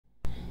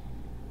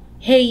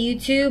Hey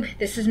YouTube,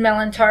 this is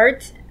Melon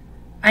Tart.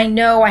 I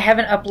know I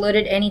haven't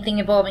uploaded anything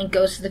involving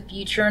Ghosts of the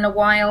Future in a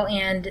while,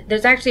 and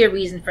there's actually a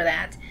reason for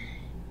that.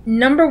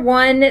 Number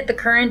one, the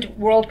current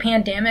world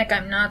pandemic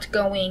I'm not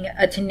going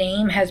to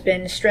name has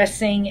been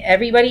stressing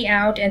everybody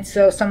out, and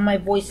so some of my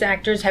voice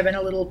actors have been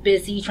a little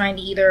busy trying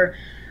to either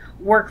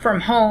work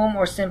from home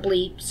or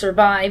simply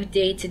survive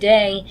day to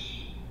day.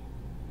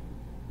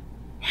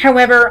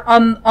 However,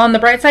 on the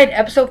bright side,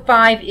 episode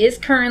 5 is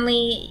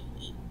currently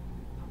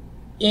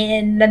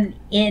in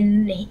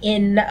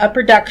a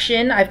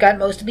production. I've got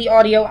most of the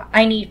audio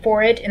I need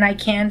for it, and I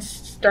can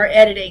start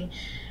editing,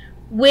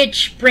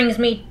 which brings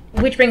me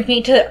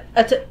to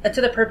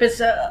the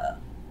purpose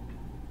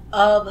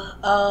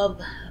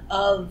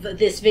of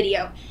this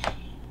video.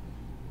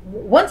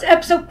 Once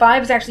episode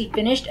 5 is actually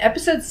finished,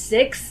 episode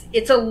 6,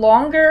 it's a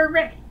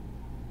longer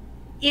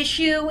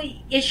issue,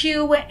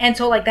 and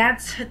so like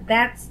that's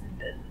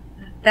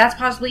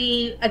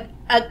possibly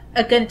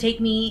gonna take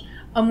me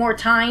more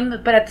time,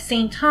 but at the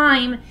same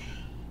time,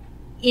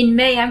 in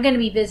May I'm going to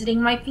be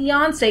visiting my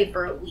fiance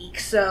for a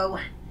week, so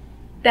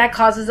that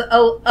causes a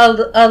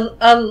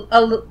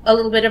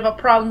little bit of a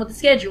problem with the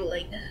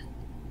scheduling.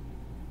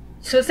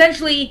 So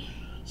essentially,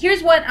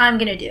 here's what I'm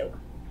going to do.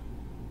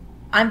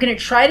 I'm going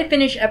to try to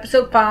finish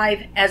episode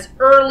 5 as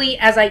early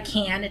as I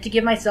can to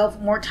give myself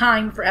more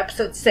time for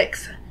episode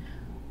 6.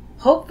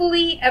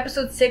 Hopefully,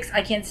 episode 6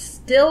 I can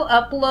still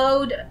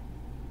upload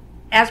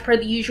as per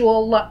the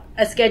usual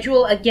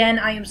schedule. Again,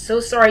 I am so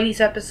sorry these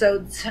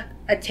episodes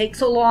take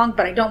so long,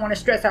 but I don't want to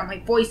stress out my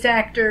voice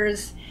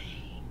actors.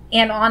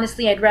 And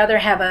honestly, I'd rather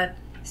have a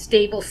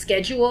stable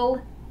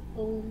schedule.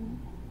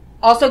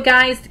 Also,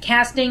 guys, the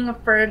casting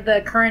for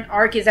the current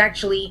arc is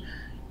actually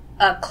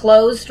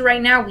closed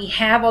right now. We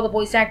have all the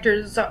voice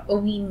actors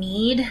we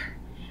need.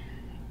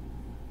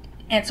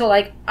 And so,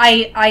 like,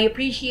 I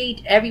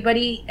appreciate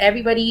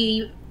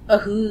everybody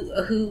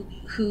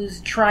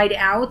who's tried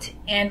out,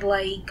 and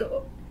like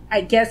I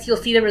guess you'll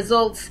see the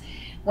results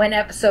when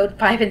episode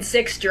 5 and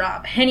 6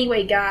 drop.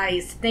 Anyway,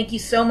 guys, thank you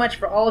so much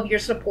for all of your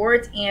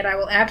support, and I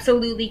will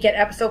absolutely get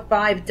episode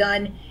 5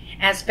 done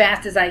as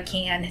fast as I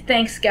can.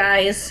 Thanks,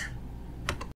 guys.